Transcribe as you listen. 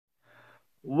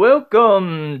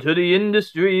Welcome to the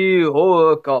Industry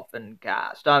Horror Coffin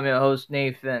Cast. I'm your host,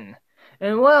 Nathan.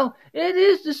 And well, it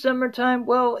is the summertime.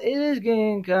 Well, it is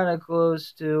getting kind of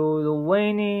close to the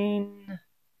waning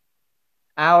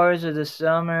hours of the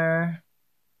summer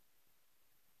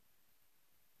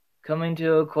coming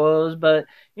to a close. But,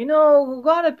 a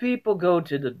lot of people go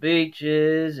to the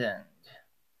beaches and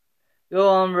go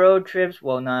on road trips.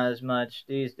 Well, not as much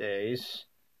these days.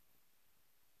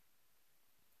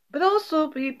 But also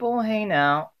people hang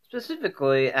out,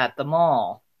 specifically at the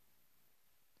mall.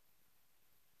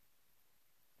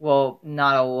 Well,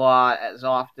 not a lot as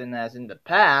often as in the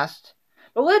past,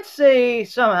 but let's say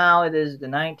somehow it is the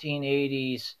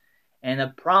 1980s and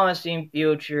a promising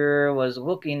future was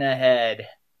looking ahead.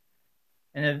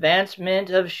 An advancement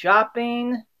of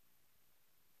shopping,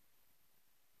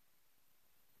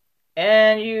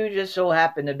 and you just so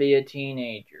happen to be a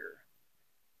teenager.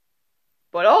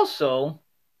 But also,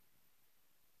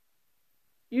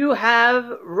 you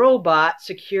have robot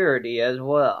security as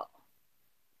well.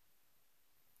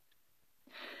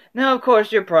 Now, of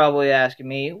course, you're probably asking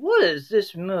me, what is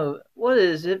this movie? What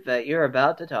is it that you're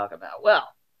about to talk about? Well,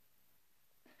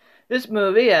 this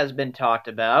movie has been talked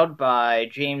about by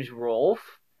James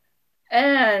Rolfe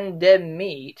and Dead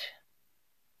Meat.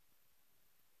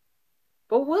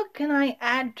 But what can I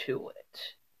add to it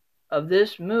of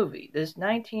this movie, this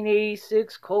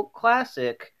 1986 cult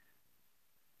classic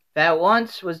that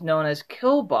once was known as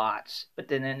Killbots, but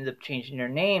then ended up changing their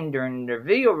name during their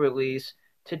video release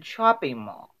to Chopping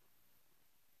Mall?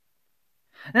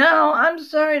 Now, I'm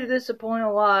sorry to disappoint a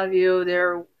lot of you.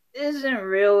 There isn't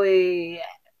really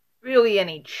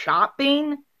any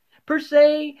chopping, per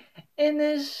se, in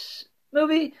this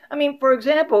movie. I mean, for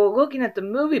example, looking at the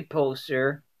movie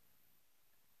poster,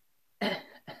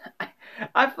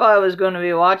 I thought I was going to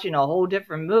be watching a whole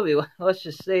different movie. Let's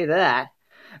just say that.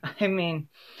 I mean,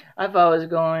 I thought it was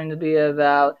going to be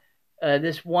about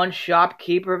this one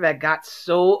shopkeeper that got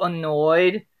so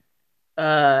annoyed,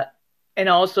 and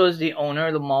also as the owner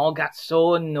of the mall, got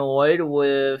so annoyed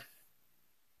with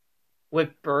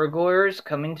burglars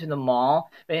coming to the mall,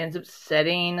 they ends up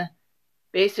setting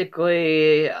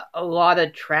basically a lot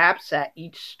of traps at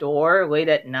each store late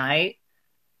at night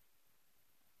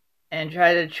and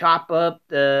try to chop off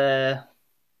the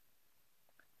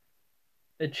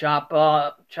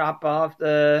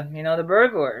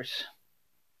burglars.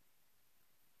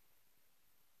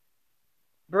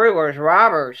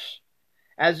 Robbers,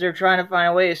 as they're trying to find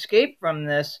a way to escape from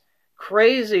this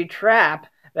crazy trap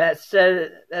that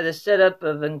is set up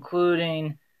of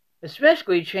including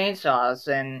especially chainsaws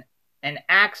and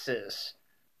axes.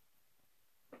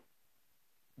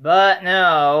 But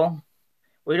no,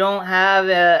 we don't have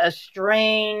a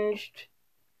estranged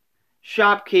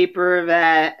shopkeeper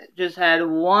that just had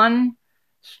one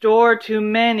store too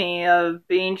many of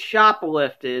being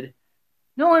shoplifted.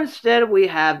 No, instead we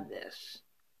have this.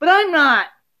 But I'm not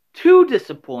too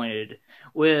disappointed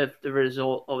with the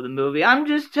result of the movie. I'm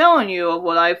just telling you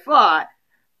what I thought.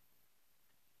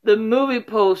 The movie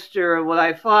poster of what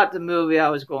I thought the movie I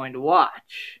was going to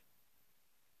watch.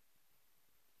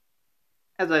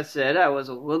 As I said, I was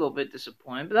a little bit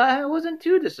disappointed, but I wasn't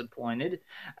too disappointed.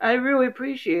 I really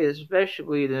appreciate it,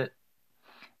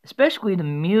 especially the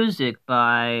music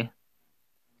by,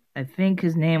 I think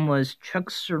his name was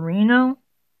Chuck Sereno,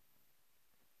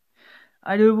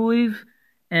 I do believe.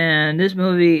 And this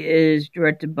movie is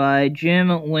directed by Jim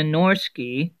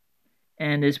Wynorski,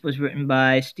 and this was written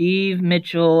by Steve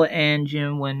Mitchell and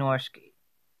Jim Wynorski.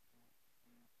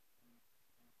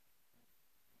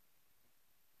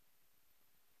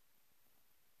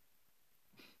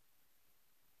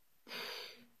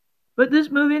 But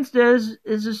this movie instead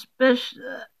is a special...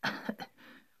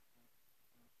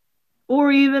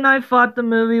 or even I thought the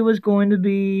movie was going to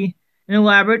be an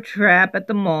elaborate trap at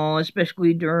the mall,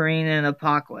 especially during an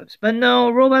apocalypse. But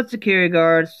no, robot security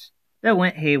guards that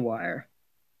went haywire.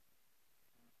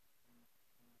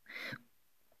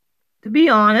 To be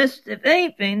honest, if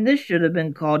anything, this should have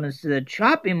been called, instead of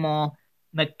Chopping Mall,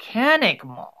 Mechanic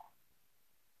Mall.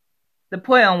 The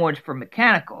play on words for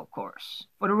mechanical, of course,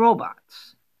 for the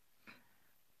robots.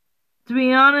 To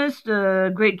be honest,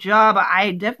 great job.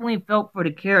 I definitely felt for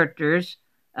the characters.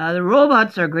 The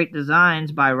robots are great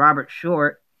designs by Robert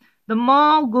Short. The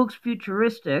mall looks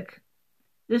futuristic.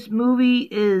 This movie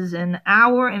is an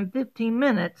hour and 15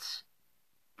 minutes.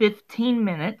 15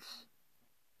 minutes.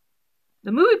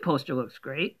 The movie poster looks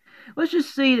great. Let's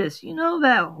just say this. You know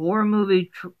that horror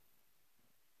movie...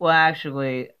 well,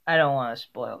 actually, I don't want to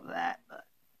spoil that, but...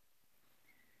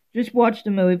 Just watch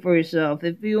the movie for yourself.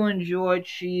 If you enjoy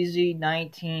cheesy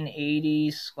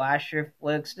 1980s slasher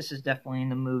flicks, this is definitely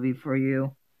the movie for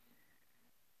you.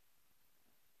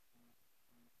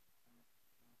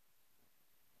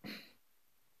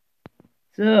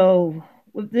 So,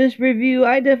 with this review,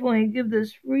 I definitely give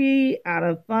this 3 out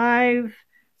of 5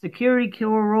 security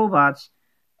killer robots.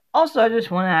 Also, I just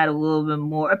want to add a little bit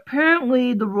more.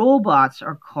 Apparently, the robots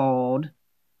are called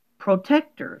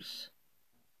protectors.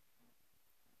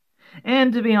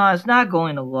 And to be honest, not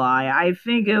going to lie, I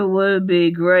think it would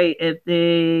be great if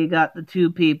they got the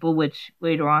two people, which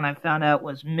later on I found out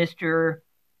was Mr.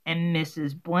 and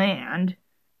Mrs. Bland,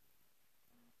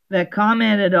 that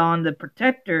commented on the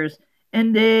protectors,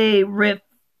 and they ripped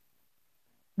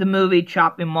the movie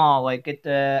Chopping Mall, like get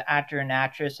the actor and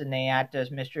actress, and they act as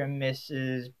Mr. and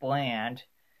Mrs. Bland,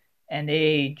 and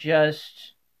they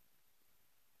just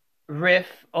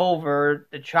riff over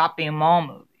the Chopping Mall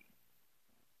movie.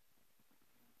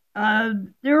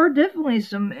 There are definitely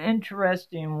some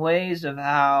interesting ways of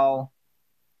how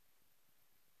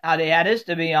they had this.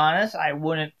 To be honest, I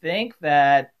wouldn't think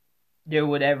that there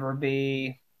would ever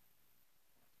be,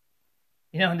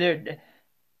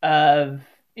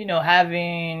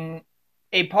 having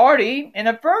a party in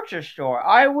a furniture store.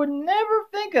 I would never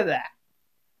think of that.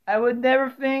 I would never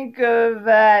think of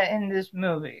that in this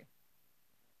movie.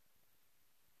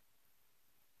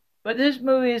 But this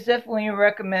movie is definitely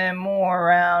recommended more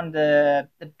around the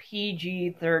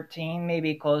PG-13,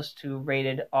 maybe close to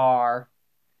rated R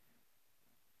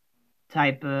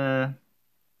type of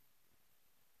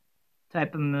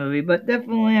movie. But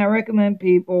definitely I recommend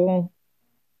people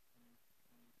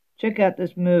check out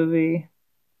this movie.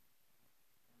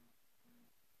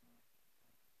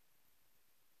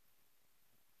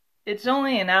 It's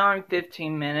only an hour and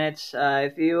 15 minutes.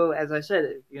 If you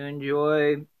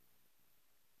enjoy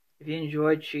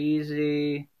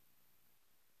cheesy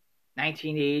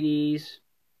 1980s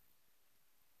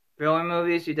thriller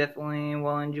movies, you definitely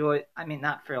will enjoy. I mean,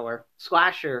 not thriller,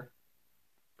 slasher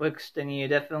flicks. Then you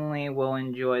definitely will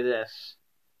enjoy this.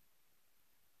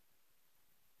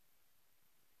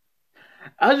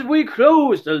 As we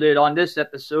close the lid on this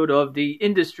episode of the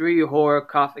Industry Horror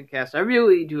Coffee Cast, I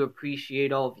really do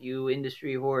appreciate all of you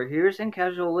industry horror hearers and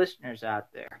casual listeners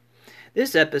out there.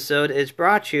 This episode is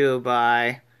brought to you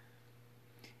by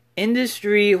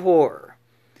Industry Horror.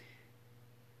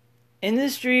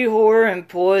 Industry Horror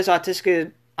employs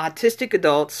autistic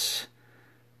adults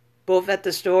both at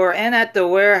the store and at the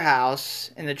warehouse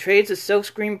in the trades of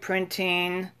silkscreen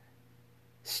printing,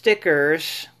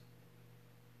 stickers,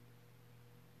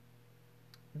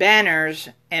 banners,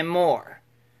 and more.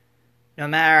 No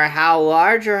matter how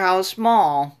large or how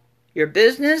small your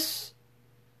business,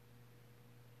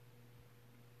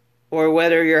 or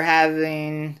whether you're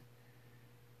having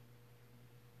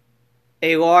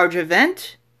a large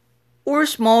event or a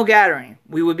small gathering,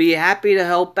 we would be happy to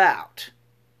help out.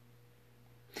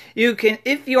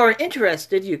 If you are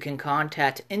interested, you can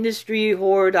contact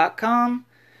industryhorror.com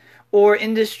or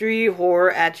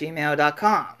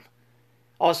industryhorror@gmail.com.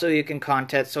 Also, you can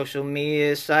contact social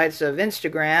media sites of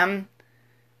Instagram.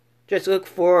 Just look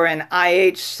for an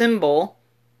IH symbol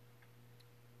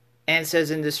and it says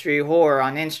Industry Horror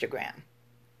on Instagram.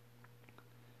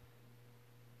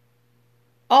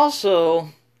 Also,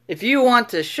 if you want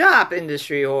to shop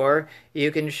Industry Horror,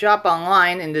 you can shop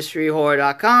online,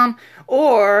 industryhorror.com,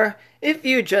 or if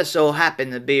you just so happen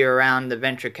to be around the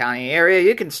Ventura County area,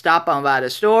 you can stop on by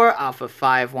the store off of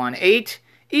 518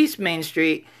 East Main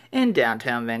Street in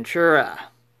downtown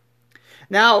Ventura.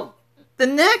 Now, the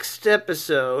next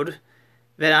episode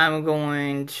that I'm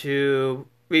going to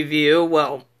review,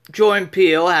 well, Jordan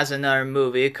Peele has another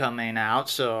movie coming out,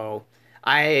 so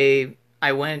I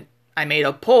made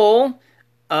a poll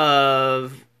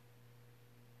of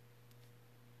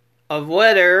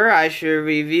whether I should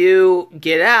review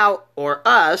Get Out or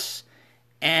Us,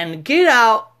 and Get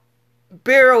Out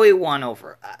barely won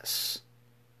over Us.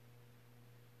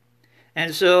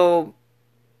 And so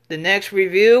the next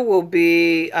review I will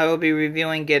be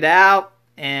reviewing Get Out,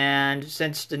 and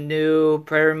since the new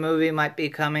Predator movie might be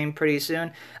coming pretty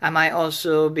soon, I might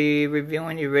also be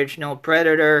reviewing the original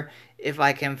Predator if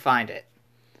I can find it.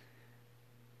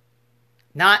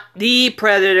 Not the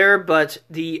Predator, but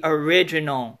the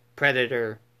original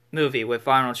Predator movie with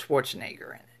Arnold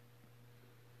Schwarzenegger in it.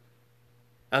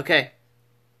 Okay.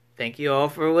 Thank you all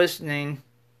for listening.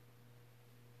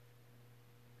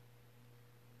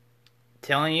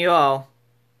 Telling you all,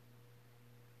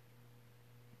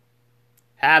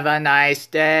 have a nice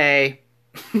day.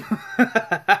 Ha ha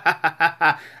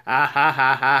ha ha ha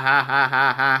ha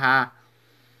ha ha.